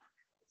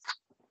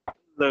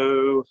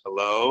Hello,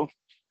 hello.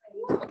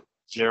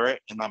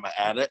 Jarrett, and I'm an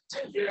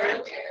addict.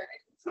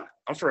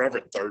 I'm forever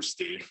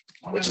thirsty,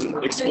 which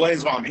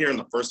explains why I'm here in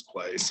the first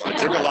place. I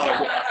drink a lot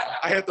of.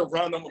 I had to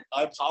run.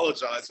 I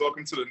apologize.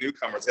 Welcome to the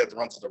newcomers. I had to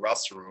run to the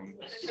restroom.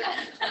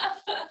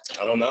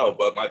 I don't know,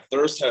 but my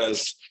thirst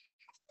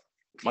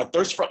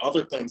for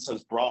other things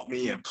has brought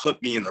me and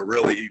put me in a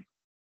really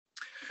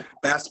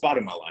bad spot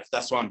in my life.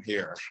 That's why I'm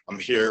here. I'm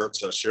here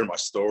to share my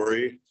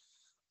story.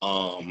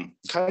 Kind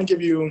of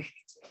give you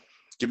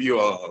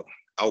a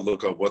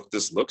outlook of what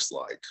this looks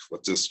like,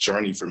 what this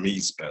journey for me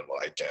has been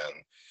like.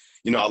 And,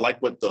 you know, I like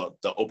what the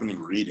opening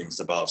readings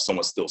about if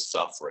someone's still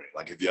suffering,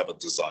 like if you have a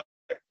desire,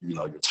 you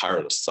know, you're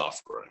tired of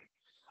suffering.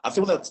 I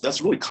feel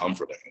that's really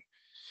comforting.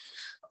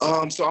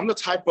 So I'm the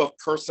type of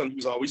person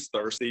who's always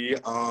thirsty.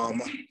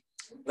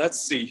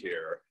 Let's see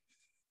here.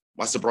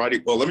 My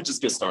sobriety, well, let me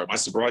just get started. My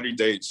sobriety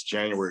date's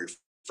January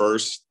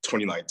 1st,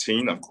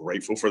 2019. I'm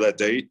grateful for that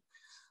date.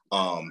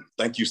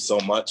 Thank you so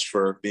much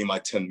for being my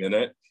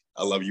 10-minute.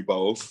 I love you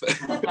both.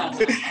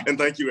 And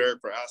thank you, Eric,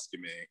 for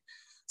asking me.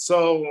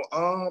 So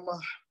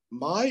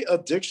my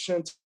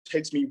addiction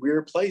takes me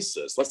weird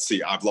places. Let's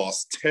see, I've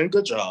lost 10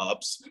 good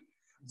jobs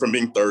from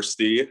being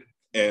thirsty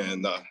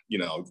and, you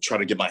know, trying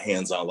to get my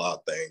hands on a lot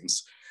of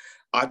things.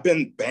 I've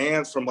been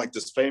banned from like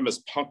this famous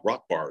punk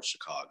rock bar in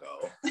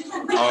Chicago.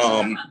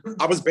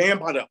 I was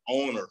banned by the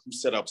owner who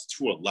said I was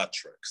too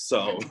electric.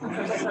 So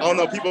I don't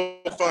know,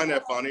 people find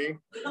that funny.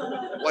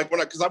 Like when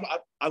because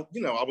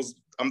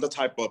I'm the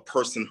type of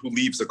person who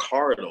leaves a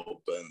card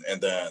open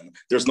and then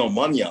there's no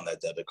money on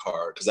that debit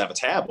card because I have a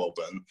tab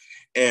open.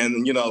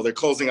 And, you know, they're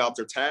closing out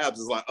their tabs.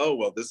 It's like, oh,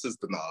 well, this is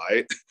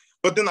denied.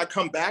 But then I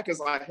come back and it's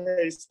like,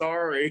 hey,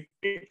 sorry.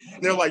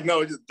 And they're like,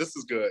 no, this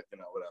is good, you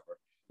know, whatever.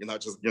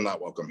 You're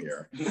not welcome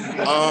here.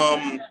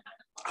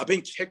 I've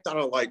been kicked out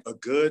of like a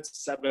good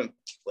 7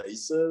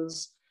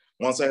 places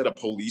once I had a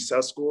police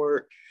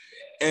escort.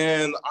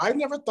 And I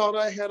never thought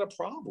I had a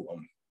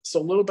problem. So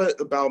a little bit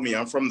about me.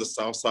 I'm from the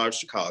South Side of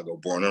Chicago,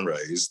 born and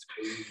raised.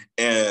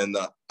 And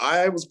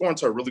I was born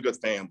to a really good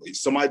family.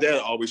 So my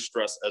dad always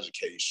stressed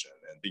education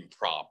and being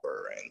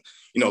proper and,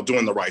 you know,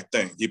 doing the right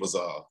thing. He was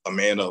a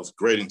man of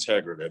great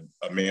integrity,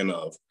 a man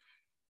of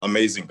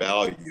amazing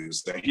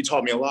values. And he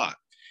taught me a lot.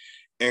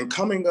 And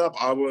coming up,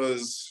 I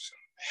was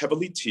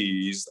heavily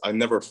teased. I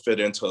never fit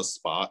into a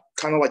spot,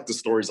 kind of like the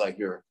stories I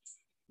hear,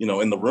 you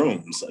know, in the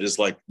rooms. It's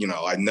like, you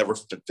know, I never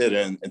fit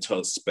into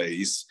a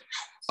space.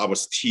 I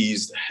was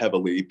teased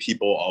heavily.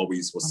 People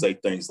always would say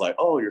things like,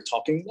 oh, you're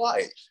talking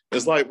white.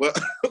 It's like, well,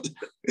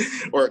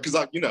 or because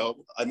I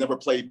never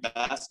played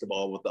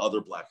basketball with the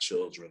other Black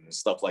children and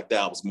stuff like that.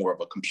 I was more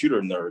of a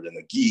computer nerd and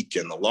a geek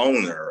and a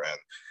loner. And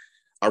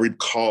I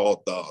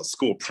recall the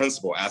school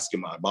principal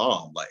asking my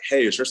mom, like,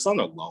 hey, is your son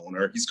a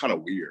loner? He's kind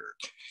of weird.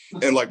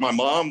 And like my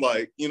mom,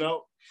 like, you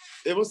know,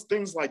 it was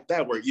things like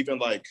that where even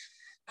like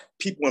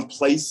people in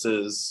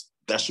places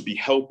that should be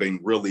helping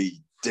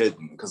really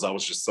didn't because I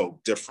was just so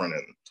different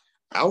and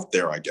out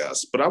there, I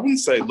guess. But I wouldn't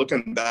say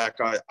looking back,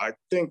 I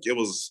think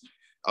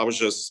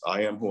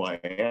I am who I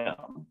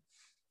am.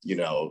 You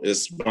know,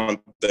 it's one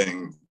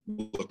thing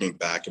looking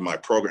back in my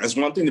program. It's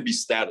one thing to be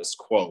status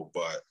quo,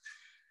 but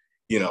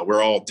you know,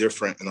 we're all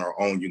different in our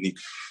own unique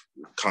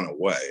kind of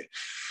way.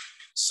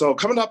 So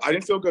coming up, I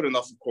didn't feel good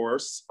enough, of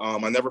course. I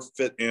never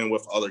fit in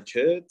with other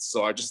kids.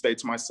 So I just stayed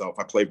to myself.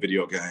 I played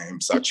video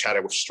games. I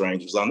chatted with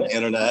strangers on the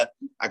internet.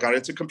 I got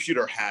into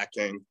computer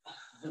hacking.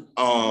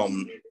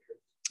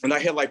 And I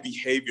had like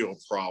behavioral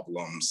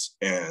problems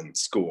in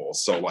school.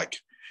 So like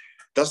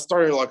that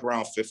started like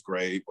around 5th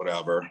grade,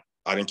 whatever.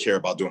 I didn't care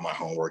about doing my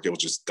homework. It was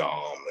just dumb.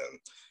 And,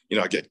 you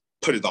know, I get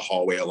put in the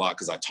hallway a lot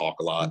because I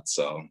talk a lot.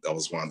 So that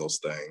was one of those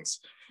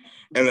things.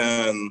 And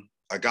then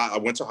I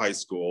went to high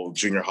school,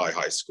 junior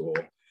high school.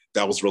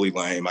 That was really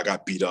lame. I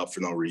got beat up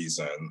for no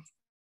reason.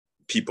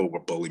 People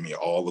would bully me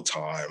all the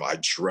time. I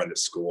dreaded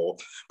school,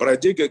 but I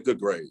did get good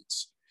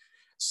grades.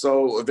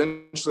 So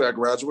eventually I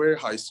graduated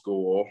high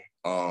school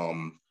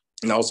and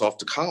I was off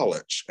to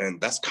college.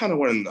 And that's kind of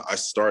when I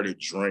started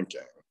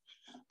drinking.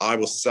 I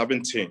was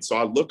 17, so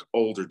I look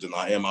older than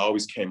I am. I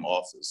always came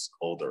off as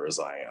older as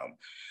I am.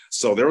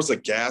 So there was a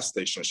gas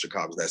station in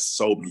Chicago that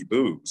sold me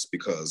booze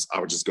because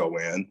I would just go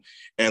in.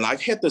 And I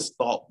had this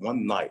thought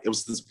one night. It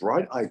was this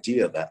bright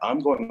idea that I'm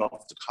going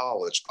off to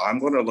college. I'm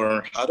going to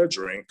learn how to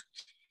drink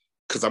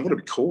because I'm going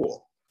to be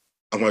cool.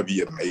 I'm going to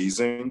be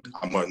amazing.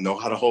 I'm going to know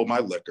how to hold my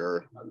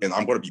liquor. And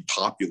I'm going to be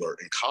popular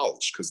in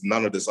college because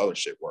none of this other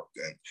shit worked.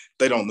 And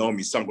they don't know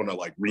me. So I'm going to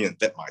like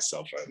reinvent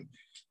myself and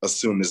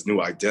assume this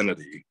new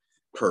identity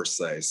per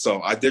se.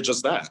 So I did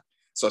just that.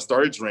 So I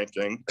started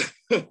drinking.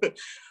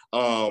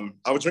 I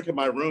would drink in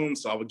my room,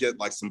 so I would get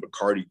like some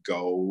Bacardi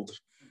Gold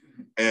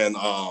and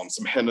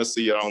some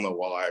Hennessy. I don't know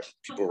why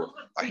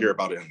I hear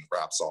about it in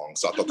rap songs,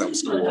 so I thought that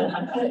was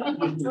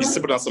cool. Be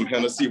sipping on some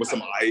Hennessy with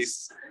some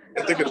ice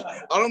and thinking,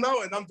 I don't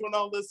know, and I'm doing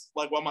all this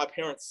like while my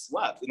parents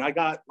slept. And I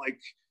got like,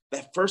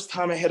 that first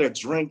time I had a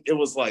drink, it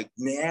was like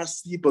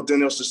nasty, but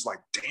then it was just like,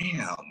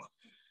 damn,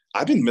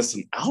 I've been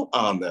missing out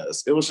on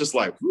this. It was just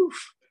like, whew.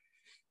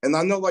 And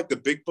I know like the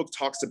big book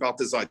talks about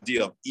this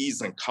idea of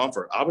ease and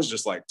comfort. I was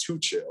just like too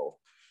chill.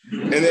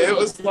 And it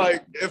was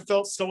like, it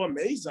felt so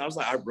amazing. I was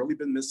like, I've really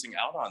been missing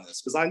out on this.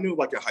 Because I knew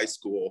like in high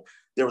school,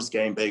 there was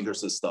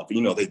gangbangers and stuff.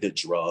 You know, they did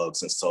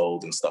drugs and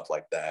sold and stuff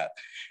like that.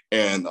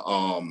 And,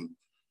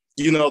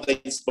 you know, they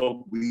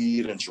smoked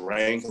weed and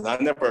drank. And I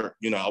never,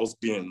 you know, I was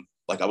being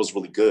like, I was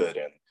really good.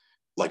 And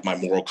like my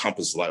moral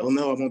compass was like, oh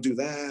no, I won't do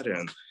that.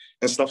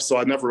 And stuff. So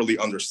I never really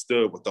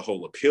understood what the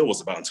whole appeal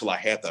was about until I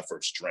had that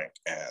first drink.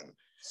 And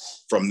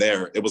from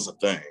there, it was a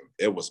thing.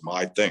 It was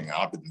my thing.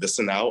 I've been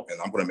missing out and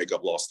I'm going to make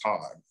up lost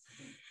time.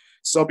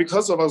 So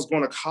because I was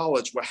going to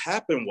college, what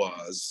happened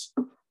was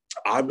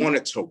I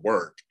wanted to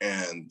work.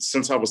 And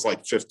since I was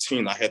like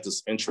 15, I had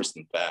this interest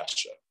in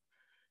fashion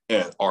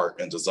and art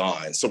and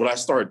design. So what I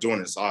started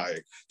doing is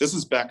this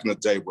is back in the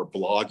day where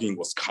blogging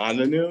was kind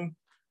of new. I'm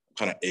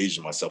kind of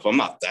aging myself. I'm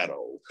not that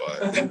old,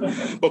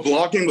 but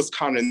blogging was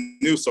kind of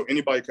new. So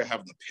anybody could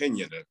have an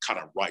opinion and kind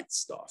of write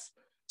stuff.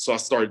 So I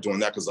started doing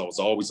that because I was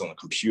always on a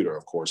computer,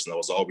 of course, and I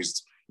was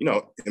always, you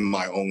know, in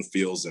my own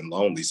fields and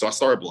lonely. So I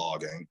started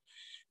blogging.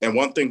 And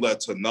one thing led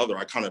to another.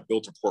 I kind of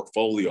built a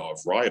portfolio of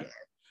writing.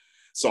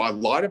 So I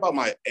lied about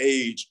my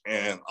age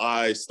and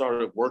I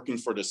started working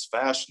for this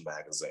fashion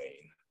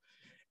magazine.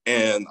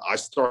 And I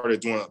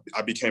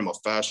became a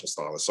fashion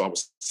stylist. So I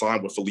was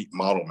signed with Elite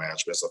Model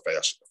Management as a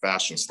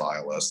fashion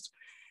stylist.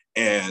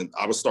 And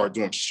I would start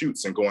doing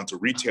shoots and going to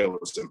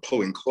retailers and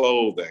pulling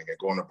clothing and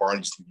going to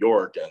Barney's, New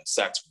York and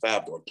Saks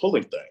Fab and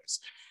pulling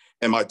things.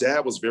 And my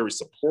dad was very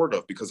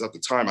supportive because at the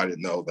time I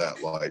didn't know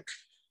that like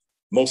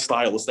most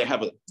stylists,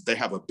 they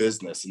have a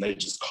business and they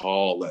just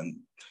call. And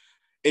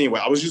anyway,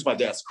 I was using my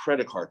dad's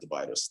credit card to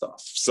buy this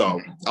stuff. So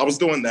I was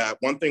doing that.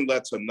 One thing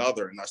led to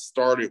another. And I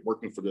started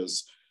working for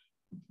this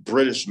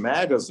British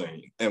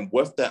magazine. And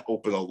with that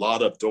opened a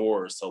lot of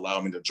doors to allow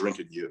me to drink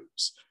and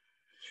use.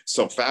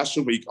 So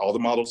Fashion Week, all the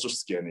models are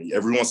skinny.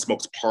 Everyone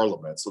smokes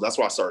Parliament. So that's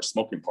why I started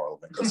smoking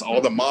Parliament, because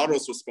all the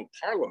models would smoke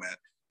Parliament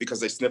because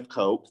they sniff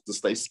coke to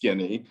stay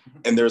skinny.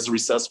 And there's a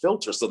recessed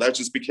filter. So that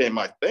just became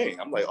my thing.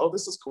 I'm like, oh,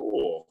 this is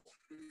cool.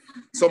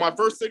 So my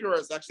first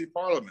cigarette is actually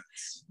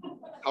Parliaments.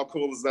 How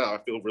cool is that? I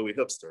feel really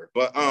hipster.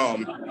 But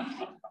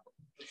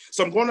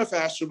so I'm going to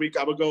Fashion Week.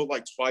 I would go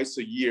like twice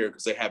a year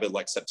because they have it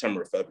like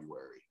September,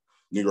 February,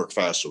 New York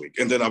Fashion Week.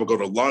 And then I would go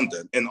to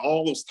London. And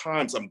all those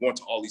times I'm going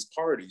to all these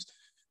parties.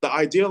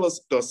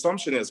 The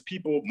assumption is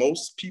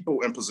most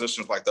people in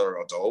positions like that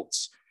are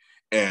adults,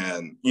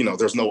 and you know,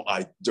 there's no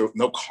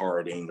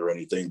carding or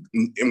anything.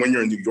 And when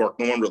you're in New York,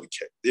 no one really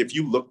cares. If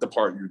you look the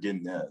part, you're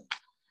getting in.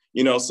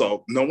 You know,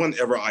 so no one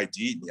ever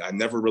ID'd me. I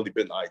never really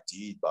been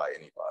ID'd by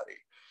anybody.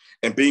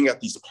 And being at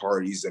these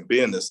parties and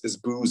being this, is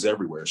booze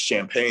everywhere.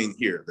 Champagne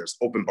here, there's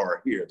open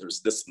bar here, there's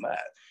this and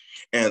that.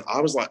 And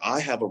I was like, I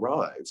have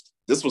arrived.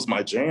 This was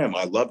my jam.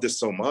 I loved this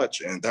so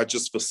much. And that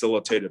just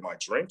facilitated my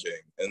drinking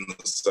in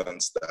the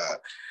sense that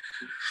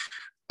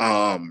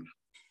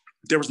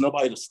there was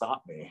nobody to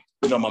stop me.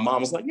 You know, my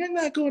mom was like, you're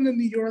not going to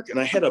New York. And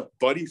I had a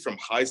buddy from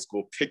high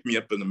school pick me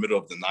up in the middle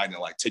of the night and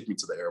like take me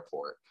to the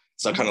airport.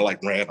 So I kind of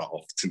like ran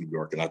off to New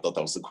York and I thought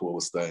that was the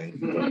coolest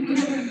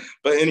thing.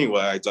 But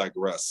anyway, I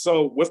digress.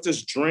 So with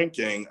this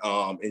drinking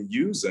and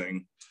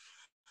using,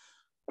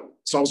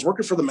 so I was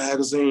working for the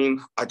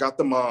magazine. I got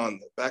them on,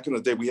 back in the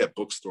day, we had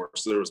bookstores.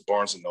 So there was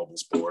Barnes and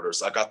Noble's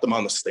Borders. I got them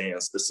on the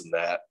stands, this and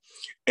that.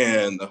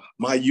 And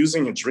my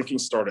using and drinking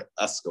started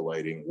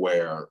escalating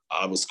where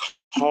I was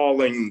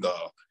calling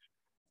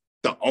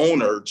the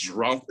owner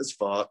drunk as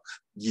fuck,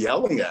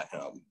 yelling at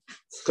him.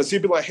 Because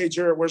he'd be like, hey,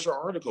 Jared, where's your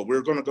article?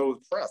 We're going to go to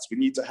the press. We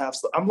need to have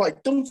stuff. I'm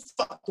like, don't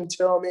fucking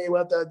tell me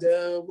what to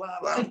do, blah,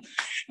 blah. And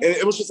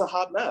it was just a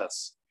hot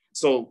mess.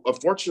 So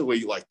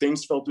unfortunately, like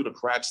things fell through the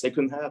cracks. They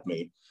couldn't have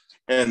me.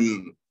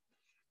 And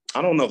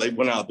I don't know, they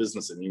went out of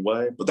business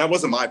anyway, but that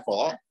wasn't my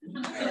fault.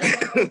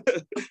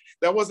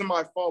 That wasn't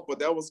my fault, but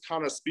that was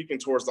kind of speaking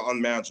towards the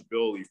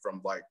unmanageability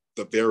from like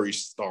the very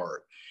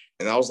start.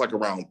 And I was like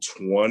around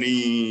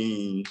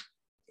 19,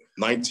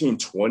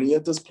 20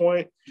 at this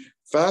point.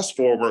 Fast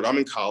forward, I'm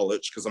in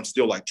college because I'm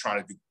still like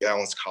trying to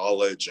balance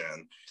college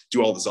and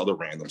do all this other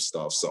random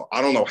stuff. So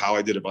I don't know how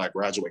I did it, but I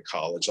graduate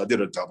college. I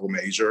did a double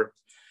major.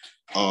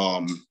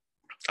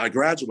 I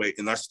graduate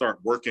and I start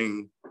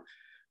working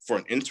for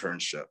an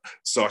internship.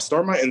 So I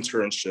start my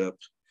internship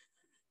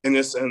and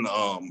it's in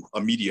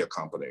a media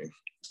company.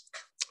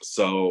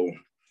 So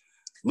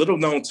little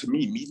known to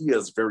me, media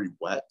is very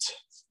wet.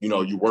 You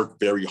know, you work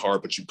very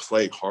hard, but you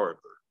play harder.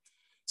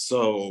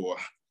 So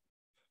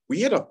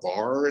we had a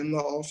bar in the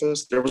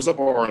office. There was a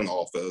bar in the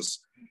office.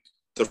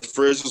 The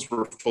fridges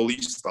were fully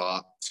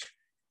stocked.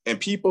 And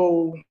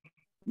people,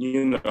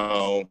 you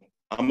know,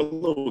 I'm a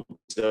little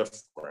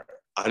different.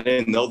 I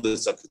didn't know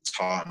this at the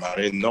time. I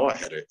didn't know I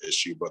had an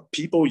issue, but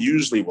people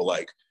usually will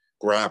like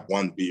grab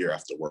one beer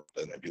after work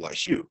and they'd be like,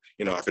 Hugh,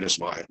 you know, I finished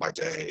my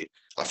day.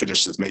 I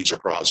finished this major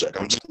project.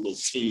 I'm just a little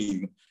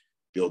team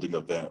building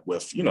event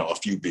with, you know, a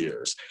few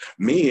beers.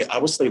 Me, I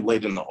would stay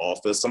late in the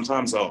office.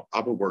 Sometimes I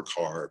would work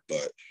hard,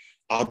 but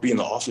I'll be in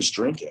the office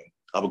drinking.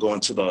 I would go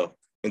into the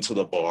into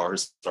the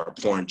bars,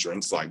 started pouring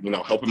drinks, like,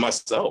 helping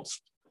myself.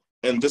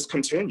 And this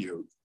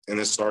continued, and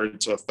it started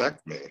to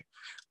affect me.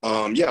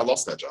 Yeah, I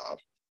lost that job.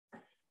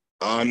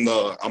 I'm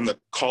the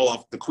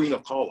queen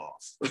of call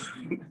off.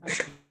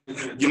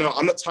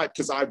 I'm the type,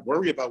 because I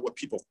worry about what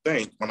people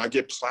think. When I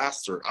get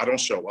plastered, I don't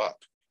show up.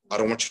 I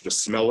don't want you to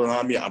smell it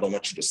on me. I don't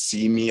want you to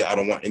see me. I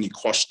don't want any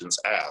questions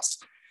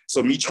asked.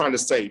 So me trying to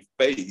save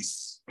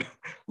face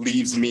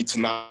leaves me to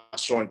not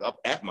showing up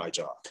at my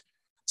job.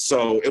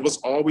 So it was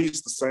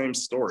always the same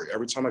story.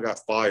 Every time I got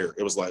fired,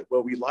 it was like,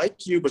 well, we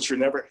like you, but you're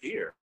never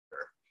here.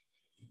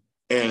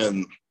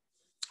 And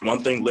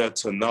one thing led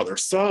to another.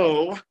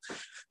 So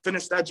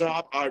finished that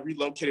job. I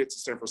relocated to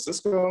San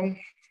Francisco.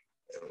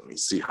 Let me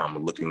see how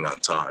I'm looking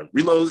at time.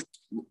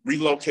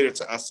 Relocated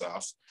to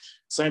SF.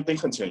 Same thing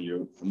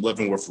continued. I'm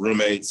living with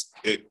roommates.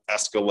 It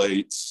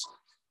escalates.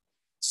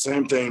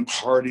 Same thing,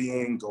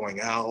 partying, going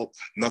out.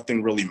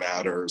 Nothing really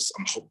matters.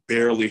 I'm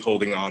barely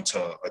holding on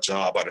to a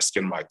job by the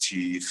skin of my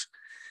teeth.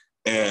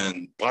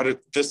 And by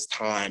this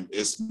time,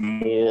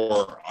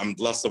 I'm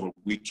less of a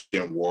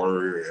weekend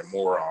warrior and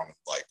more on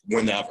like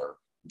whenever,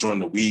 during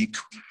the week,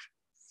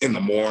 in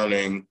the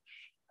morning,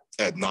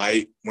 at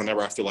night,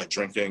 whenever I feel like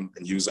drinking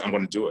and using, I'm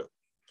going to do it.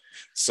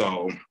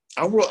 So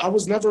I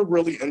was never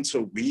really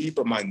into weed,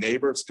 but my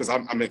neighbors, because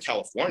I'm in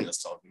California,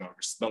 so you're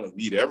smelling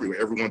weed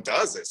everywhere. Everyone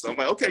does it. So I'm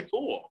like, okay,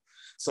 cool.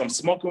 So I'm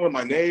smoking with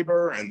my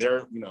neighbor, and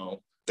they're,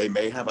 they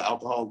may have an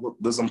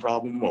alcoholism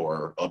problem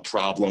or a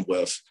problem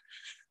with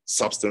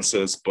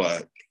substances,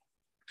 but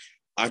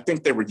I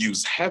think they were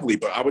used heavily.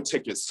 But I would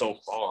take it so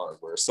far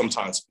where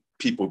sometimes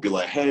people would be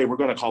like, hey, we're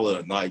going to call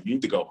it a night. You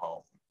need to go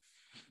home.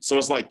 So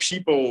it's like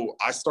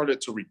I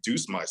started to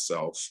reduce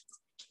myself,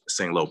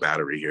 saying low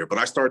battery here, but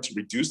I started to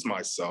reduce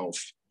myself.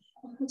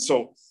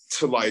 So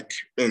to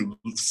and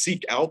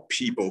seek out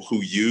people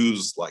who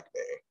use like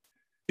me,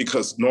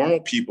 because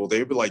normal people,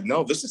 they'd be like,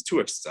 no, this is too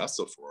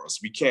excessive for us.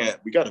 We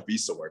got to be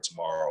somewhere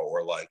tomorrow.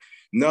 Or like,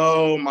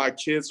 no, my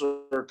kids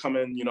are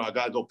coming, I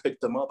got to go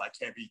pick them up. I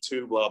can't be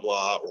too blah,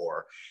 blah.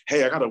 Or,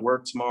 hey, I got to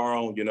work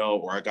tomorrow,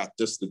 or I got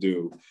this to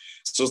do.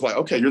 So it's like,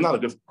 okay, you're not a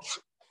good,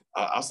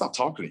 I'll stop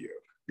talking to you.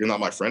 You're not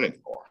my friend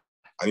anymore.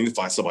 I need to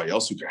find somebody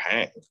else who can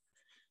hang.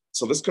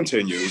 So this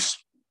continues.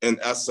 In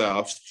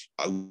SF,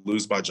 I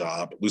lose my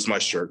job, lose my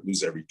shirt,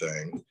 lose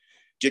everything,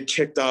 get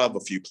kicked out of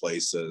a few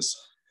places.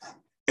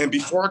 And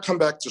before I come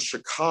back to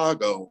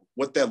Chicago,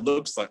 what that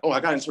looks like, I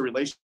got into a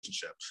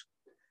relationship.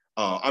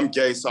 I'm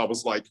gay, so I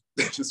was like,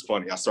 it's just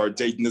funny. I started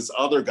dating this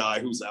other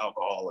guy who's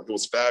alcoholic. It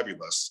was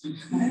fabulous.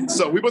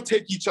 So we would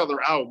take each other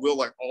out. We'll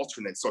like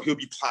alternate. So he'll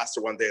be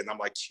plastered one day and I'm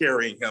like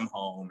carrying him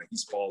home and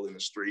he's falling in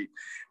the street.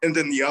 And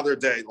then the other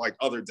day, like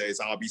other days,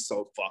 I'll be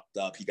so fucked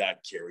up. He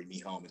got to carry me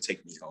home and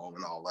take me home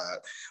and all that.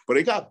 But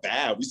it got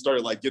bad. We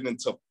started like getting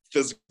into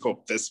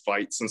physical fist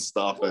fights and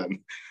stuff. And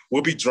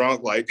we'll be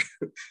drunk like...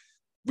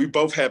 We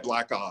both had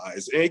black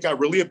eyes, and it got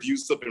really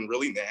abusive and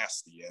really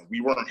nasty, and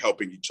we weren't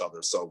helping each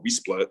other, so we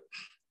split.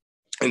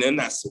 And in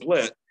that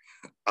split,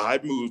 I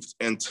moved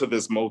into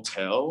this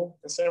motel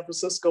in San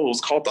Francisco. It was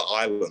called the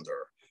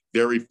Islander,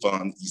 very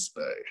fun, East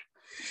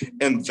Bay.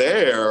 And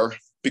there,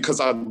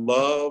 because I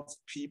love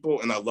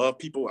people, and I want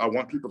people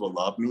to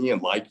love me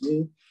and like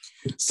me,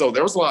 so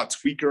there was a lot of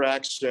tweaker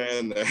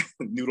action,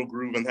 noodle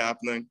grooving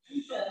happening,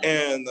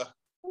 and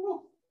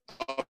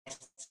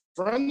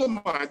friend of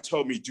mine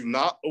told me, do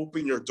not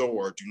open your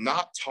door. Do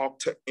not talk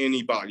to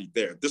anybody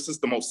there. This is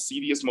the most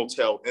seediest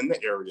motel in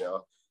the area.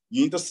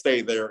 You need to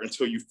stay there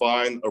until you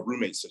find a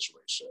roommate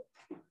situation.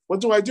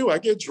 What do? I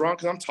get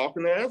drunk and I'm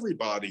talking to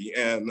everybody.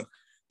 And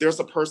there's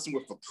a person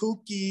with a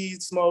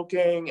pookie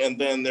smoking. And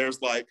then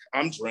there's like,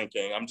 I'm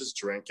just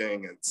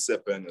drinking and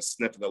sipping and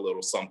sniffing a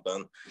little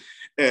something.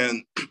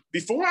 And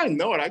before I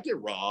know it, I get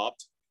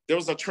robbed. There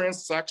was a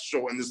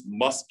transsexual and this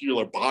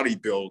muscular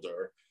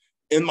bodybuilder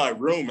in my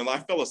room, and I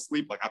fell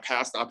asleep. Like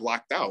I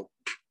blacked out.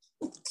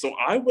 So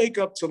I wake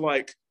up to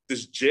like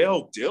this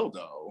jail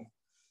dildo,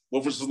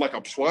 which was like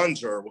a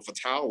plunger with a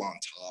towel on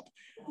top,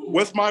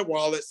 with my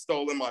wallet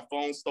stolen, my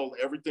phone stolen,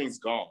 everything's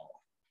gone.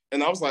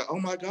 And I was like, oh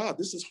my God,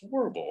 this is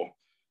horrible.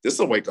 This is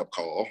a wake up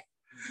call.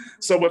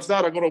 So with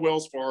that, I go to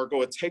Wells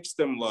Fargo. It takes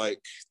them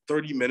like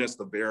 30 minutes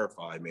to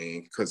verify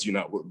me because,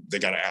 they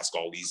got to ask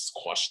all these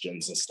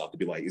questions and stuff to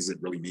be like, is it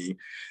really me?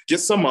 Get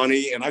some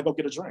money and I go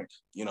get a drink.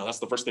 That's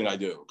the first thing I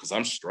do because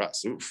I'm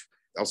stressed. Oof,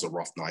 that was a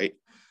rough night.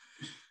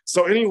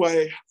 So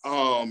anyway,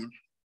 I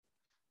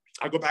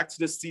go back to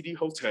this CD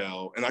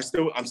hotel and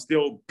I'm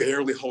still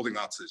barely holding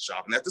on to this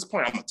job. And at this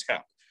point, I'm a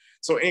temp.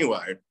 So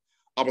anyway,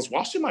 I was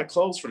washing my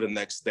clothes for the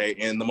next day,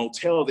 and the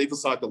motel, they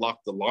decided to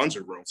lock the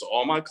laundry room. So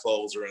all my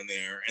clothes are in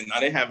there, and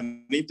I didn't have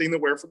anything to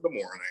wear for the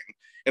morning.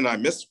 And I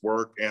missed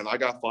work, and I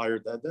got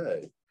fired that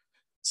day.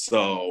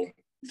 So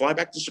fly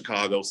back to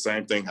Chicago,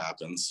 same thing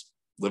happens.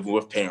 Living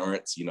with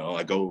parents,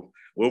 I go,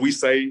 what we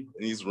say in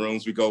these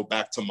rooms, we go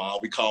back to mom.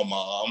 We call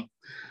mom.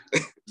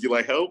 You're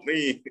like, help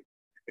me.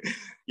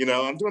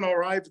 I'm doing all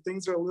right, but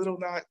things are a little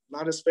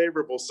not as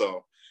favorable.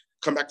 So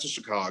come back to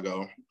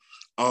Chicago.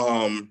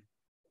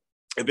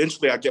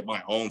 eventually I get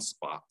my own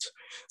spot.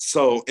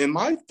 So in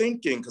my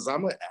thinking, because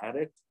I'm an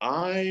addict,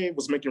 I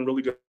was making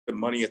really good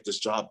money at this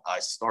job. I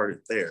started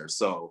there.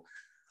 So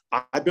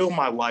I build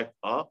my life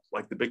up,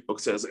 like the big book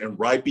says, and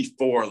right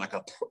before like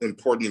an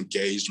important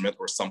engagement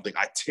or something,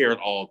 I tear it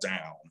all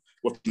down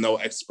with no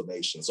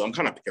explanation. So I'm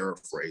kind of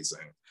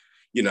paraphrasing,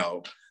 you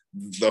know,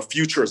 the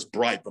future is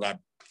bright, but I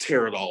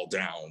tear it all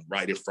down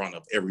right in front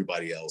of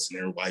everybody else. And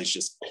everybody's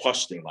just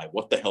questioning, like,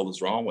 what the hell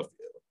is wrong with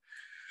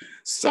you?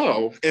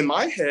 So in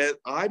my head,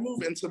 I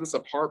move into this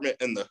apartment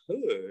in the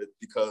hood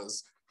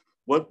because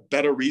what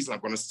better reason? I'm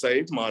going to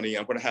save money.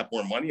 I'm going to have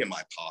more money in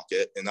my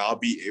pocket and I'll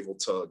be able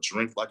to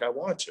drink like I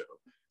want to.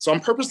 So I'm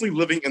purposely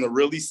living in a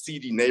really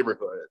seedy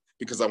neighborhood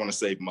because I want to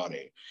save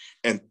money.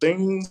 And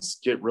things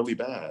get really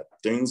bad.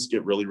 Things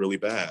get really, really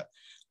bad.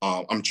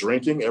 I'm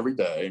drinking every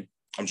day.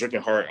 I'm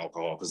drinking hard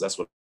alcohol because that's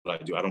what I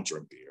do. I don't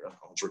drink beer.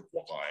 I don't drink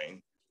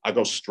wine. I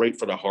go straight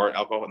for the hard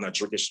alcohol and I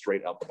drink it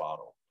straight out the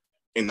bottle.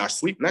 And I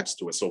sleep next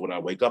to it. So when I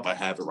wake up, I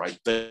have it right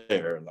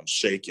there and I'm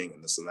shaking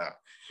and this and that.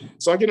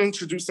 So I get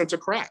introduced into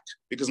crack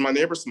because my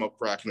neighbors smoke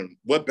crack and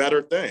what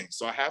better thing?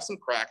 So I have some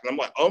crack and I'm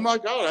like, oh my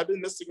God, I've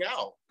been missing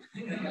out.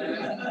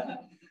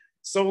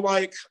 So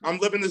like, I'm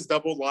living this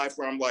double life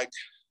where I'm like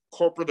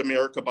corporate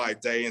America by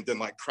day and then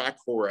like crack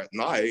whore at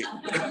night.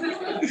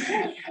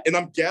 And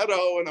I'm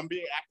ghetto and I'm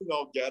being acting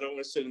all ghetto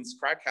and shit in this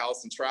crack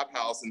house and trap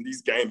house and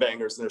these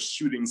gangbangers and there's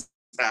shootings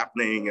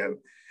happening and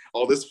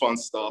all this fun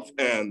stuff.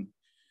 And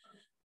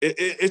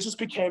it just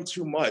became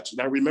too much. And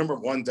I remember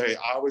one day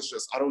I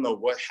don't know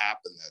what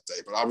happened that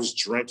day, but I was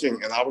drinking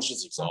and I was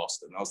just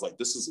exhausted. And I was like,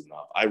 this is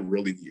enough. I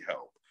really need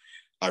help.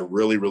 I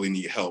really, really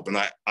need help. And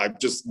I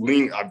just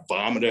leaned, I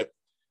vomited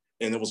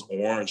and it was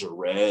orange or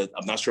red.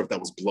 I'm not sure if that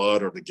was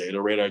blood or the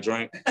Gatorade I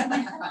drank.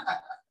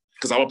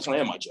 Because I would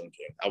plan my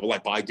drinking. I would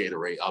like buy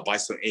Gatorade. I'll buy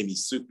some Amy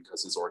soup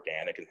because it's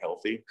organic and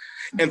healthy.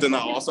 And then I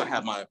also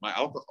have my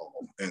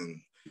alcohol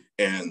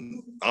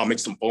and I'll make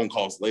some phone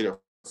calls later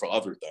for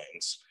other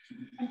things.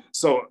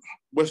 So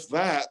with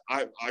that,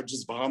 I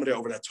just vomited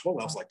over that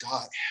toilet. I was like,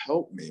 God,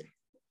 help me.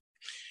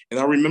 And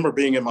I remember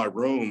being in my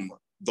room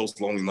those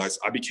lonely nights.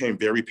 I became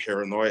very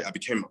paranoid. I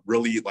became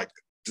really like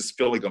this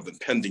feeling of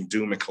impending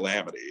doom and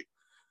calamity.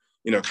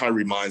 You know, it kind of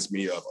reminds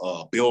me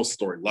of Bill's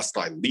story, Lest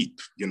I Leap,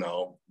 you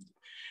know.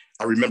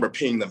 I remember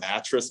peeing the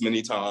mattress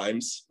many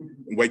times,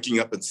 waking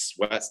up in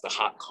sweats, the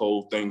hot,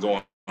 cold thing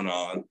going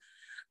on.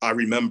 I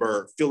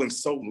remember feeling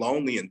so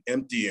lonely and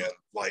empty and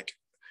like,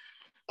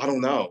 I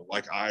don't know,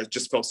 like I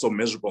just felt so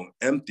miserable and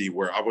empty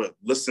where I would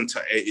listen to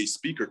AA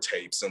speaker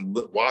tapes and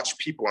watch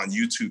people on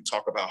YouTube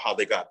talk about how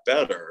they got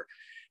better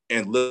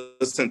and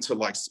listen to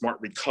like smart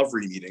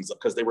recovery meetings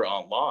because they were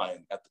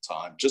online at the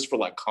time just for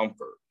like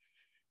comfort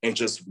and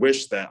just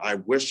wish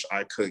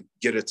I could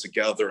get it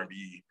together and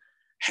be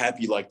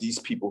happy like these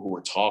people who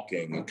were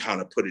talking and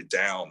kind of put it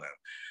down. And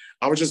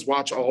I would just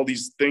watch all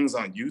these things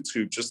on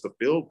YouTube just to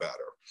feel better.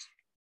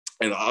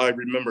 And I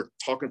remember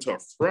talking to a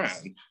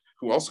friend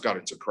who also got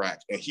into crack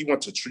and he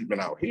went to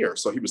treatment out here.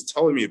 So he was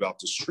telling me about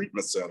this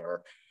treatment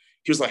center.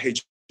 He was like, hey,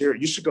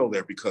 Jared, you should go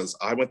there because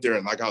I went there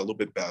and I got a little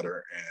bit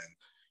better. And,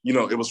 you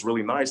know, it was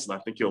really nice and I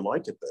think you'll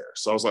like it there.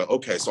 So I was like,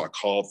 okay. So I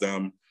called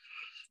them,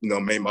 you know,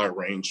 made my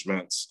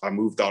arrangements. I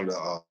moved out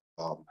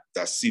of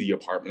that seedy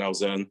apartment I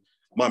was in.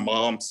 My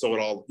mom sold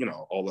all, you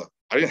know,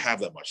 I didn't have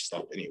that much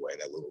stuff anyway,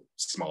 that little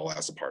small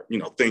ass apartment. You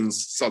know,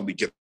 things suddenly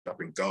get up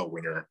and go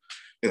when you're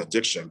in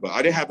addiction, but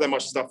I didn't have that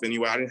much stuff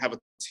anyway. I didn't have a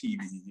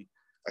TV.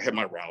 I had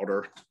my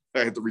router. I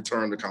had to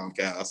return to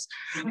Comcast.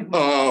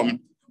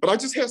 But I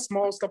just had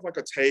small stuff like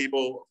a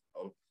table,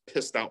 a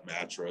pissed out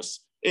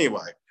mattress.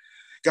 Anyway,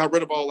 got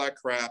rid of all that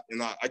crap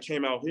and I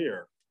came out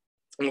here.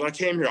 And when I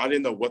came here, I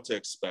didn't know what to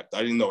expect.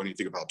 I didn't know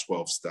anything about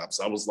 12 steps.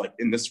 I was like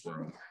in this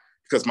room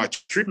because my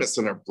treatment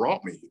center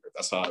brought me here.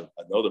 That's how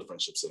I know the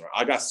Friendship Center.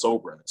 I got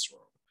sober in this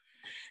room.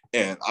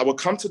 And I would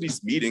come to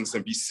these meetings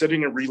and be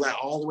sitting and relapse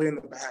all the way in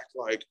the back,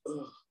 like,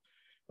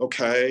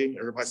 okay,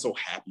 everybody's so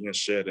happy and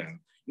shit. And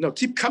you know,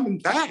 keep coming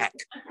back.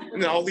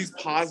 And then all these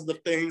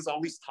positive things,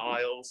 all these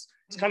tiles.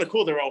 It's kind of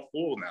cool. They're all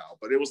full now,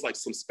 but it was like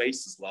some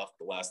spaces left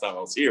the last time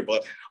I was here.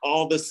 But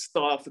all this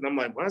stuff, and I'm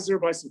like, why is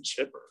everybody so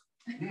chipper?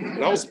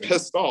 And I was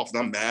pissed off and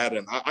I'm mad.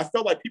 And I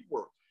felt like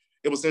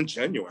it was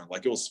ingenuine,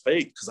 like it was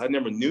fake, because I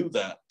never knew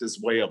that this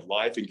way of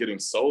life and getting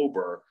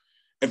sober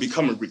and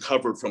becoming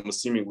recovered from a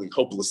seemingly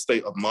hopeless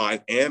state of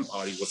mind and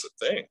body was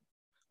a thing.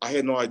 I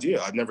had no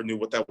idea. I never knew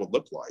what that would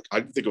look like. I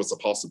didn't think it was a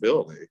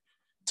possibility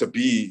to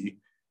be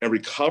and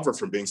recover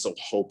from being so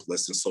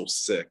hopeless and so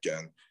sick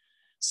and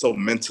so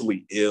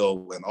mentally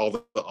ill and all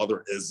the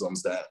other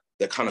isms that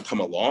kind of come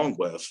along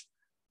with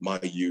my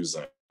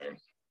using.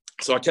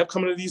 So I kept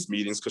coming to these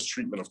meetings because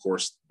treatment, of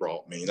course,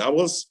 brought me. And I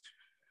was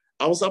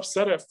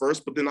upset at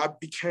first, but then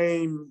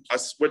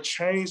what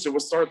changed and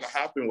what started to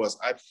happen was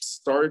I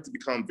started to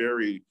become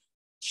very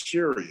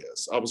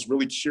curious. I was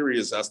really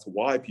curious as to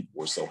why people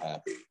were so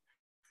happy.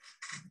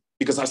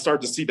 Because I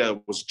started to see that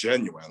it was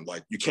genuine.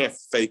 Like you can't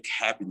fake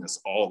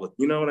happiness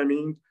you know what I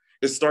mean?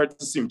 It started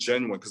to seem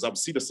genuine because I would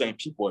see the same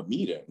people at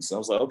meetings. I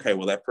was like, okay,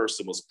 well, that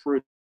person was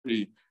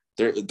pretty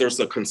there's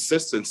a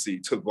consistency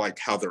to like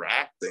how they're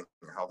acting,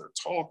 how they're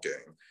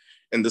talking,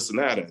 and this and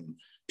that. And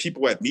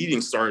people at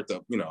meetings started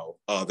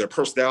to, their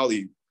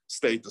personality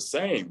stayed the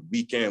same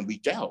week in,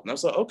 week out. And I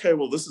was like, okay,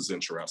 well, this is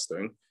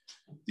interesting.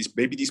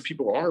 Maybe these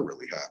people are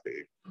really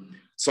happy.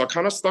 So I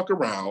kind of stuck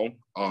around.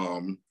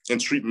 In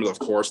treatment, of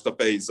course, the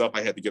phase up,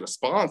 I had to get a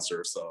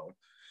sponsor. So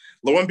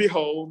lo and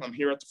behold, I'm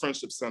here at the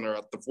Friendship Center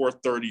at the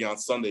 4:30 on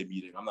Sunday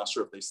meeting. I'm not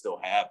sure if they still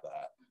have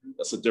that.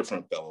 That's a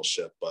different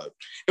fellowship, but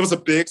it was a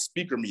big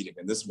speaker meeting.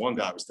 And this one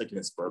guy was taking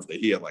his birthday.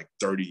 He had like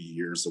 30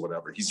 years or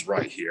whatever. He's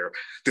right here.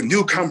 The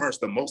newcomer is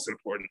the most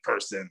important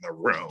person in the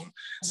room.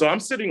 So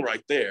I'm sitting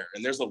right there,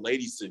 and there's a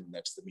lady sitting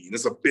next to me, and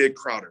it's a big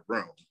crowded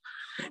room.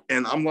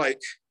 And I'm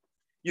like,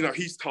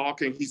 he's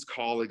talking, he's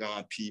calling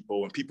on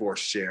people, and people are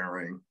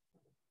sharing.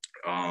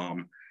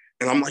 And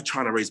I'm like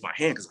trying to raise my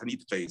hand because I need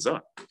to phase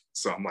up.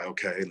 So I'm like,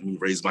 okay, let me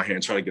raise my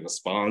hand, try to get a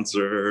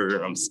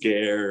sponsor. I'm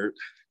scared.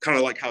 Kind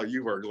of like how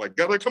you were, like,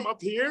 gotta come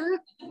up here?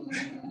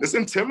 It's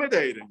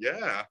intimidating,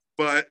 yeah.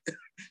 But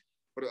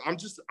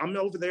I'm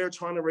over there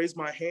trying to raise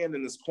my hand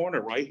in this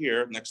corner right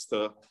here next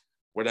to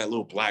where that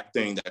little black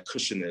thing, that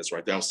cushion is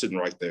right there. I'm sitting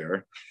right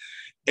there.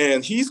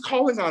 And he's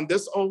calling on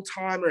this old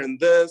timer and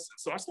this.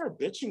 So I start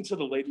bitching to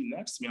the lady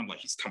next to me. I'm like,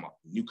 he's come up.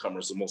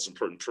 Newcomer's the most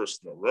important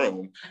person in the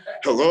room.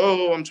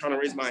 Hello, I'm trying to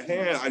raise my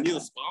hand. I need a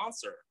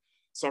sponsor.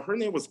 So her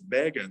name was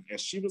Megan. And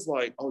she was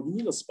like, oh, you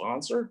need a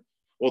sponsor?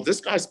 Well,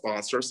 this guy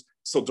sponsors.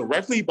 So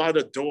directly by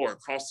the door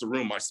across the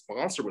room, my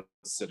sponsor was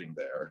sitting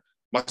there.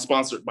 My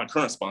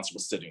current sponsor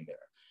was sitting there.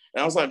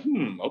 And I was like,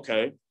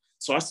 okay.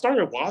 So I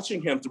started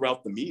watching him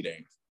throughout the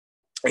meeting.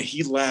 And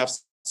he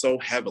laughs so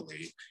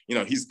heavily.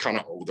 He's kind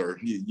of older.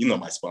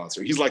 My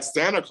sponsor. He's like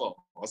Santa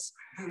Claus.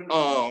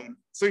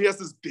 So he has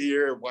this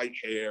beard, white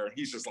hair, and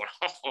he's just like,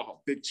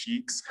 big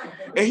cheeks.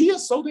 And he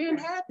is so damn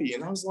happy.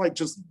 And I was like,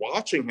 just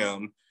watching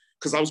him,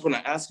 because I was going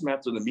to ask him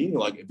after the meeting,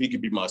 like, if he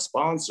could be my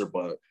sponsor.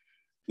 But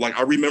like,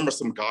 I remember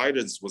some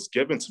guidance was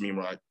given to me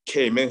when I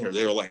came in here.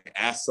 They were like,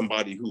 ask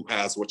somebody who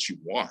has what you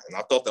want. And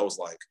I thought that was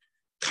like,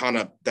 kind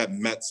of, that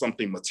meant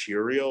something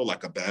material,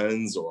 like a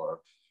Benz or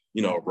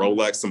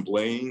Rolex and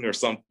bling or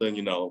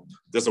something.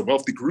 There's a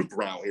wealthy group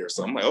around here.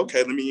 So I'm like,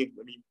 okay,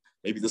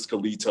 maybe this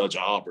could lead to a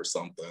job or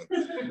something.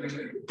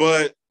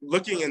 But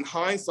looking in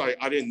hindsight,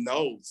 I didn't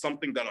know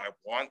something that I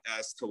want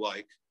as to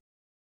like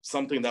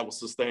something that will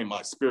sustain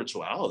my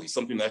spirituality,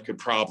 something that could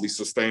probably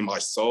sustain my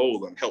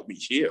soul and help me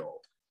heal.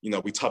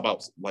 We talk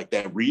about, like,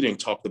 that reading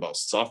talked about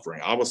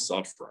suffering. I was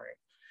suffering.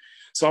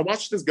 So I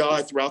watched this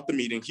guy throughout the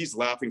meeting. He's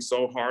laughing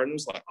so hard, and it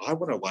was like, I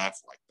want to laugh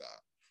like that.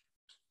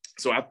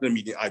 So after the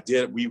meeting,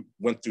 we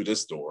went through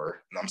this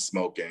door, and I'm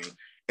smoking.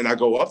 And I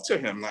go up to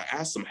him and I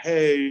ask him,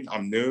 hey,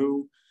 I'm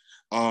new.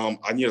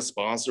 I need a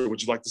sponsor.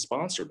 Would you like to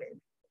sponsor me?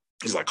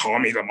 He's like, call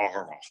me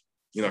tomorrow.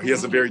 He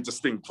has a very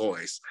distinct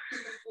voice.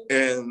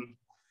 And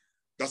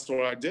that's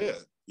what I did.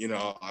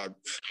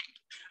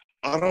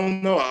 I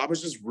don't know. I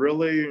was just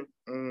really,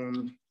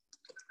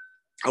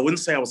 I wouldn't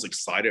say I was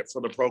excited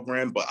for the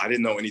program, but I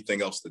didn't know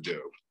anything else to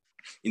do.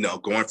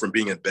 Going from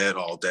being in bed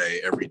all day,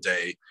 every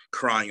day,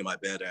 crying in my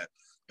bed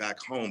back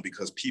home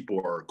because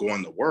people are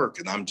going to work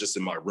and I'm just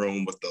in my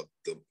room with the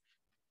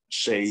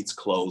shades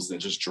closed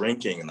and just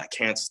drinking, and I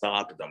can't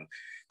stop. And I'm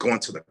going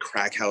to the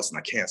crack house and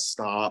I can't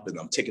stop. And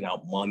I'm taking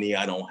out money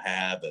I don't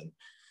have and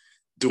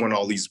doing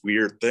all these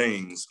weird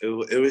things.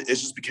 It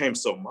just became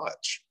so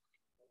much.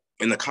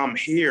 And to come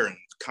here and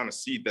kind of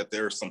see that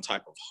there's some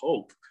type of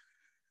hope,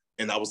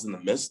 and I was in the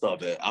midst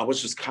of it, I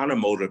was just kind of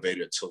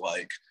motivated to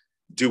like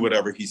do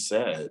whatever he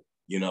said.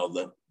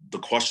 The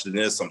question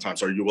is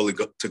sometimes, are you willing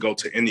to go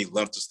to any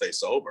length to stay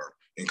sober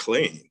and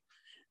clean?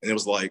 And it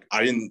was like,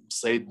 I didn't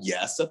say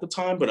yes at the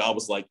time, but I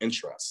was like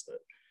interested.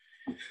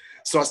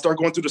 So I started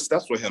going through the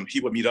steps with him. He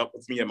would meet up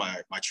with me at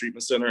my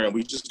treatment center, and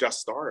we just got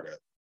started.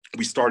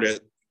 We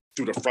started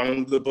through the front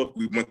of the book.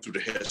 We went through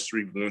the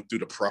history, we went through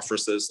the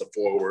prefaces, the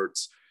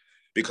forewords,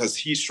 because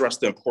he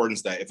stressed the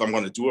importance that if I'm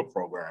going to do a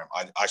program,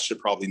 I should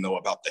probably know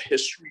about the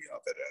history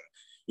of it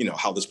and,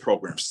 how this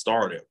program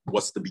started,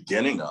 what's the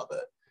beginning of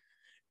it.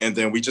 And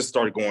then we just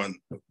started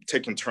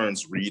taking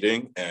turns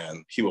reading,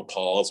 and he would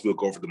pause, we'll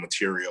go over the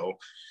material.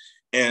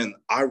 And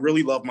I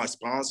really love my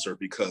sponsor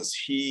because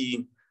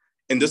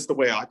and this is the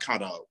way I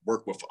kind of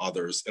work with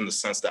others, in the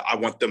sense that I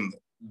want them,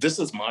 this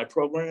is my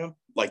program,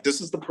 like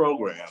this is the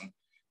program,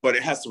 but I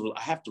have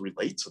to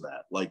relate to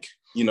that. Like,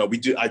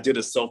 I did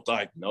a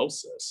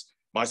self-diagnosis.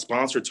 My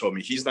sponsor told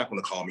me he's not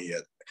going to call me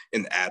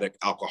an addict,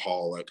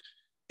 alcoholic,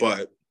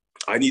 but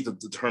I need to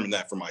determine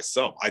that for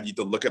myself. I need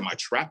to look at my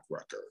track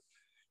record.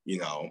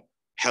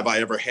 Have I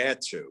ever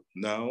had to?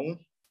 No.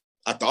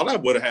 I thought I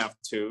would have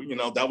to,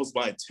 that was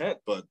my intent,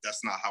 but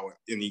that's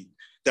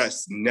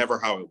never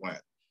how it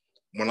went.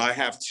 When I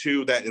have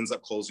to, that ends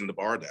up closing the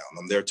bar down.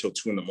 I'm there till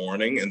 2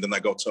 a.m. and then I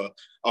go to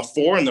a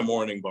 4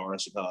 a.m. bar in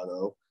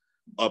Chicago,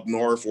 up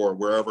north or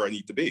wherever I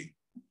need to be.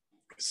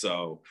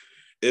 So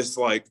it's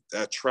like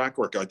that track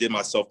record. I did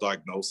my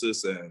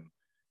self-diagnosis, and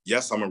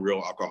yes, I'm a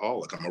real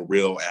alcoholic. I'm a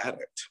real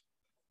addict.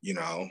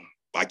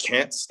 I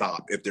can't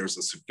stop if there's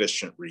a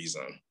sufficient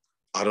reason.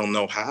 I don't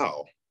know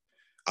how.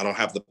 I don't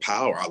have the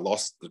power. I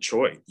lost the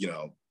choice,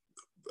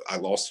 I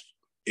lost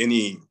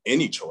any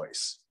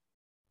choice.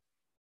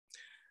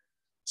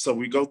 So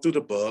we go through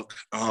the book,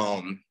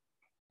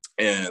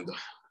 and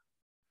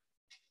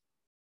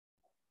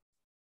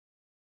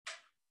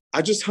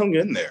I just hung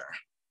in there.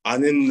 I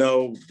didn't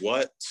know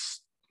what,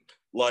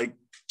 like,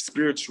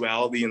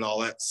 spirituality and all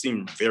that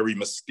seemed very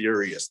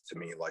mysterious to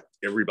me. Like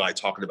everybody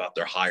talking about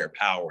their higher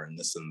power and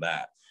this and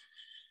that.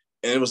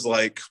 And it was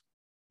like,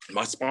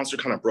 my sponsor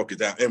kind of broke it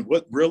down. And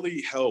what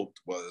really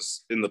helped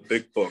was in the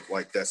big book,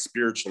 like that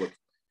spiritual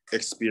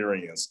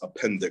experience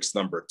appendix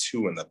number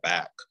 2 in the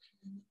back,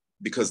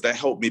 because that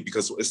helped me,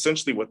 because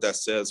essentially what that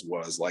says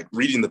was, like,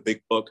 reading the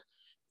big book,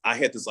 I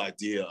had this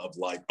idea of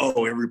like,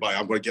 oh, everybody,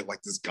 I'm going to get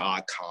like this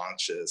God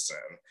conscious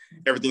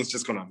and everything's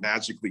just going to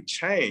magically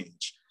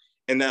change.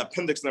 And that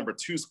appendix number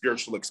 2,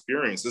 spiritual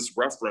experience, is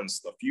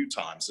referenced a few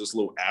times. There's a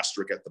little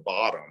asterisk at the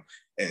bottom.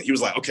 And he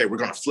was like, okay, we're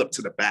going to flip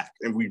to the back.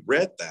 And we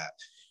read that.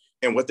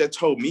 And what that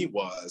told me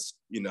was,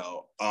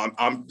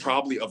 I'm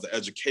probably of the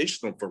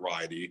educational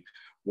variety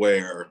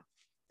where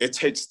it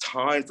takes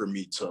time for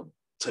me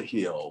to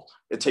heal.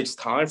 It takes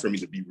time for me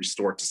to be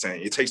restored to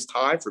sanity. It takes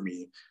time for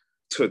me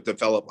to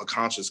develop a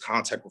conscious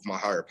contact with my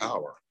higher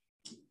power.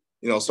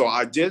 So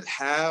I did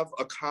have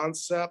a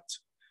concept,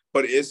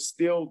 but it's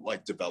still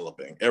like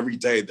developing. Every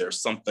day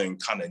there's something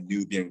kind of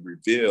new being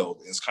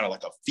revealed. It's kind of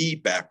like a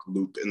feedback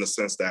loop, in the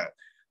sense that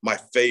my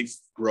faith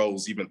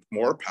grows even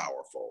more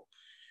powerful.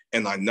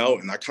 And I know,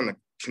 and I kind of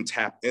can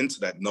tap into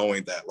that,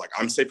 knowing that, like,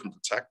 I'm safe and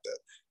protected,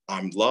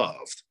 I'm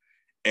loved.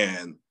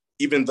 And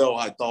even though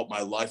I thought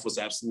my life was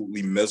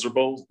absolutely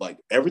miserable, like,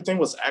 everything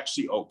was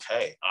actually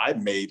okay. I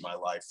made my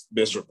life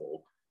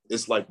miserable.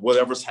 It's like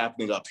whatever's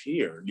happening up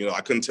here,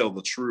 I couldn't tell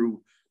the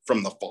true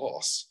from the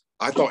false.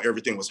 I thought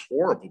everything was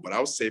horrible, but I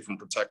was safe and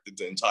protected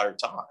the entire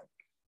time.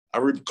 I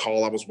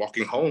recall I was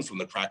walking home from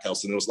the crack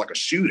house and it was like a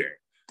shooting.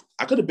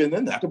 I could have been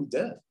in there, I could be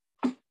dead,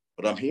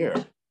 but I'm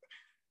here.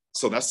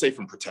 So that's safe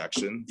and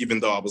protection. Even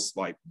though I was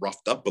like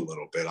roughed up a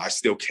little bit, I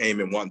still came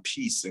in one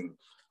piece, and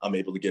I'm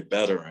able to get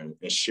better and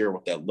share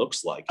what that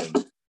looks like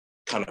and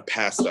kind of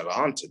pass that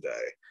on today.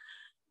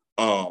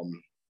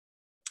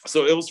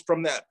 So it was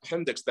from that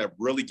appendix that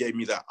really gave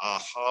me that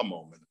aha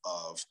moment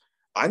of,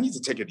 I need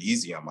to take it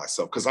easy on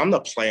myself, because I'm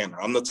the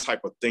planner. I'm the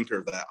type of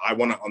thinker that I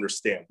want to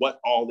understand what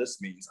all this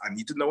means. I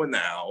need to know it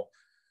now.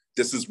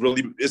 This is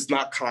really, it's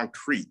not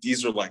concrete.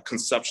 These are like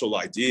conceptual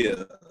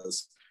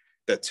ideas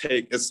that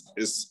take,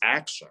 it's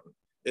action.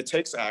 It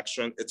takes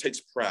action, it takes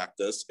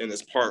practice, and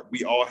it's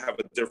we all have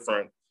a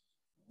different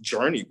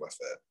journey with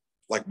it.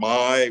 Like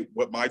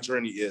what my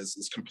journey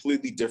is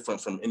completely different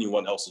from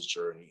anyone else's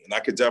journey. And I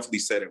could definitely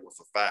say that with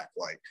a fact.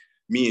 Like,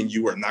 me and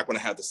you are not going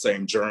to have the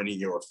same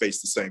journey or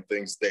face the same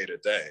things day to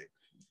day.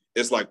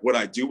 It's like what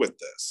I do with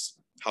this,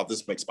 how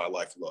this makes my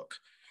life look.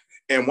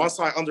 And once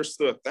I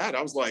understood that,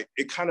 I was like,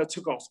 it kind of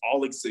took off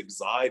all its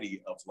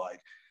anxiety of like,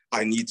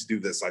 I need to do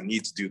this, I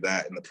need to do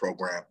that in the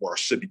program, or I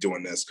should be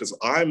doing this. Because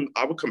I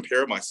would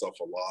compare myself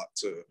a lot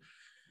to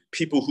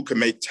people who can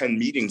make 10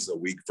 meetings a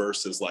week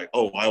versus like,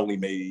 oh, I only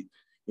made,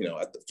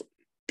 at the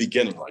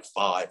beginning, like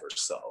 5 or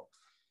so.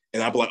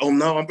 And I'd be like, oh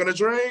no, I'm gonna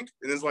drink.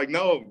 And it's like,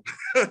 no,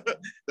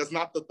 that's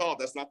not the thought.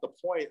 That's not the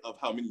point of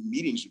how many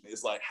meetings you make.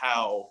 It's like,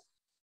 how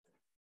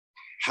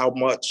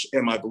much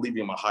am I believing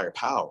in my higher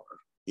power?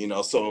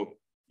 So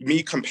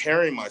me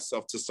comparing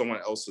myself to someone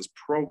else's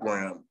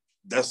program,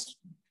 it's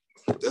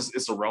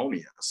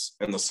erroneous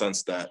in the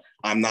sense that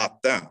I'm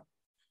not them.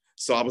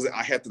 So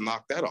I had to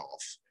knock that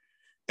off.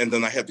 And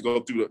then I had to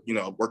go through,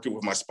 working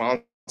with my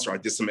sponsor. I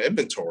did some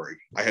inventory.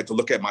 I had to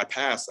look at my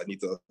past. I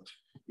need to,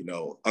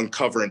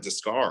 uncover and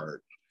discard.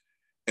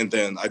 And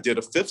then I did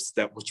a 5th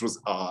step, which was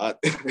odd.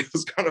 It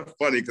was kind of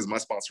funny because my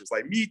sponsor was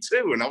like, me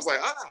too. And I was like,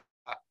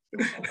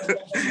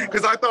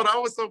 because I thought I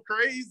was so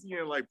crazy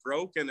and like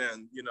broken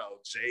and,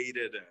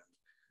 jaded and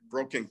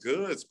broken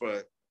goods.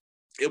 But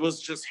it was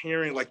just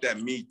hearing like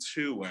that me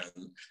too.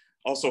 And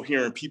also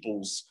hearing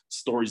people's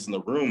stories in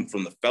the room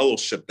from the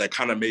fellowship that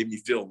kind of made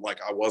me feel like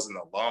I wasn't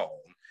alone.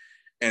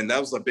 And that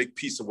was a big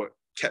piece of what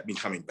kept me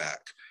coming back,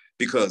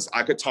 because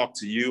I could talk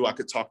to you.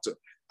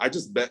 I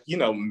just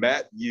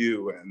met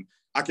you, and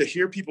I could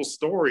hear people's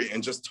story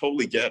and just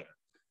totally get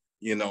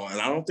it, and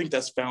I don't think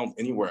that's found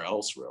anywhere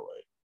else really.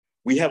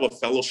 We have a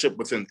fellowship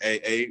within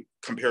AA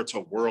compared to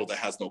a world that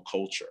has no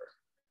culture.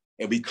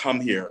 And we come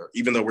here,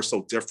 even though we're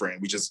so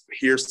different, we just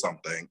hear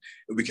something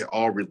and we can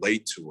all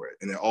relate to it.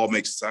 And it all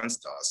makes sense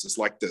to us. It's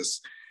like this,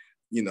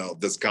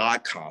 this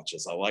God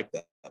conscious. I like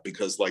that,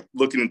 because like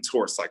looking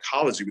towards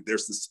psychology,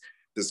 there's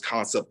this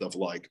concept of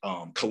like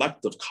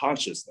collective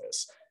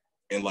consciousness,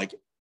 and like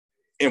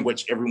in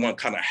which everyone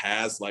kind of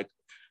has like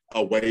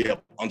a way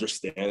of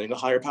understanding a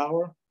higher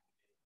power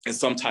in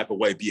some type of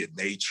way, be it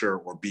nature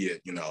or be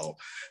it,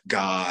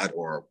 God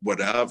or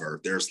whatever.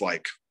 There's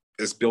like,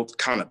 it's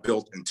kind of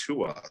built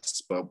into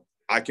us. But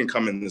I can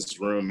come in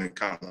this room and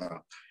kind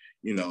of,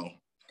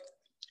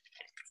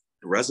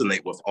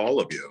 resonate with all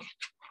of you.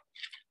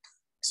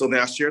 So then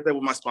I shared that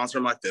with my sponsor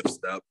in my 5th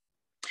step.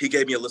 he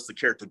gave me a list of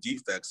character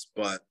defects,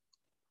 but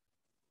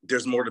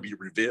there's more to be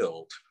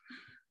revealed.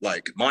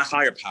 Like my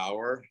higher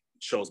power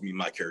shows me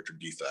my character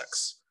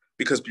defects,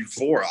 because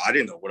before I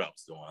didn't know what I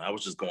was doing. I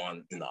was just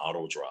going in the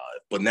auto drive.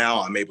 But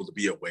now I'm able to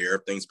be aware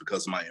of things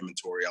because of my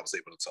inventory. I was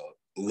able to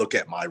look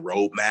at my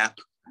roadmap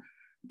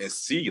and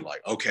see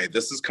like, okay,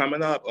 this is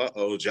coming up.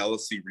 Uh-oh,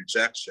 jealousy,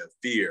 rejection,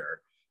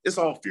 fear. It's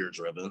all fear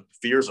driven.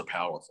 Fears are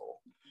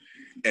powerful.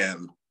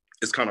 And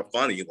it's kind of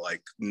funny,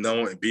 like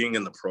knowing, being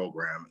in the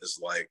program is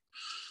like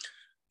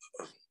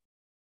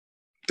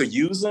the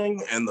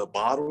using and the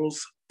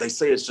bottles, they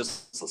say it's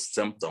just a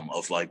symptom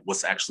of like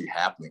what's actually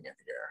happening in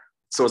here.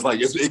 So it's like,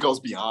 it goes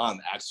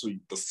beyond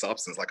actually the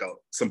substance. Like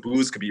some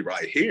booze could be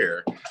right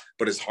here,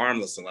 but it's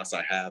harmless unless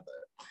I have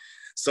it.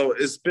 So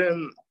it's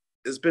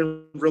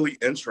been really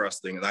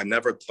interesting. And I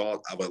never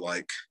thought I would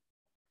like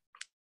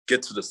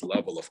get to this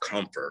level of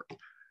comfort.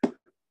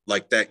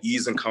 Like that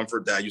ease and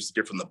comfort that I used to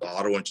get from the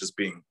bottle and just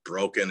being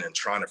broken and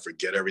trying to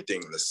forget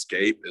everything and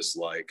escape is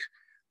like,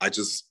 I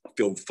just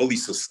feel fully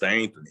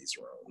sustained in these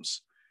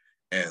rooms.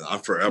 And I'm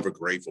forever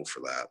grateful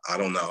for that. I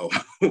don't know.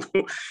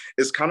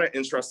 It's kind of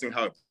interesting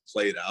how it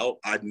played out.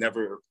 I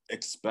never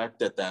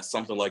expected that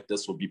something like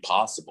this would be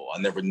possible. I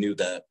never knew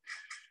that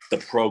the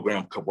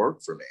program could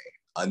work for me.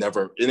 And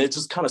it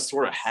just kind of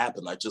sort of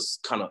happened. I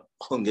just kind of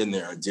hung in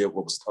there and did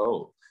what was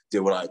told,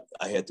 did what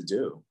I had to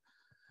do.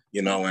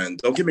 You know, and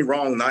don't get me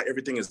wrong, not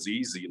everything is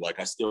easy. Like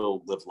I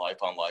still live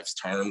life on life's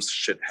terms.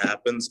 Shit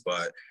happens,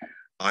 but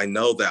I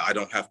know that I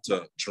don't have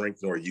to drink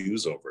nor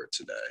use over it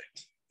today.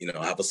 You know,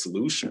 I have a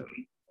solution.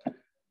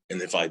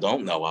 And if I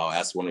don't know, I'll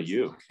ask one of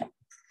you,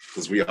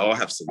 because we all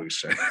have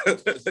solution,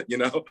 you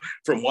know,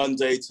 from one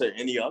day to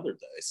any other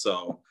day.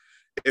 So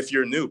if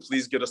you're new,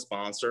 please get a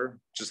sponsor.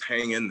 Just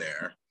hang in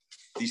there.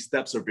 These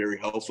steps are very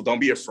helpful. Don't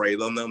be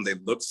afraid of them. They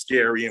look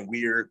scary and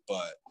weird,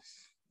 but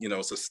you know,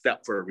 it's a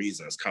step for a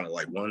reason. It's kind of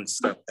like one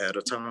step at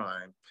a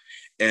time.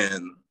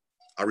 And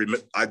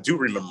I do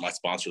remember my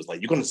sponsors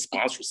like, you're going to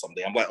sponsor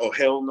someday. I'm like, oh,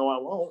 hell no, I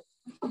won't.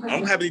 I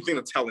don't have anything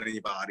to tell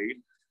anybody.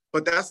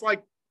 But that's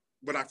like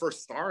when I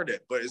first started.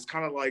 But it's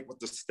kind of like with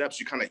the steps,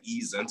 you kind of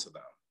ease into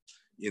them.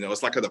 You know,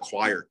 it's like an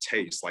acquired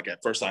taste. Like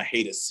at first I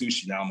hated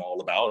sushi. Now I'm all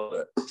about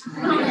it.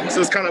 So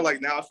it's kind of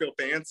like now I feel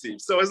fancy.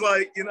 So it's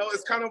like, you know,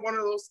 it's kind of one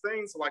of those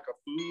things like a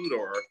food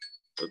or,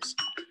 oops.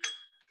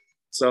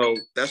 So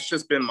that's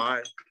just been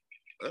I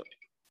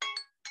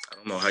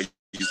don't know how you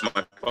use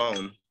my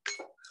phone.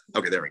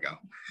 Okay, there we go.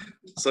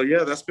 So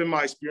yeah, that's been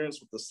my experience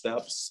with the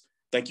steps.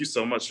 Thank you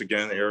so much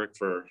again, Eric,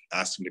 for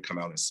asking me to come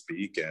out and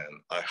speak.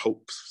 And I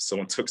hope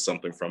someone took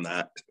something from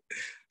that.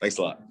 Thanks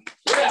a lot.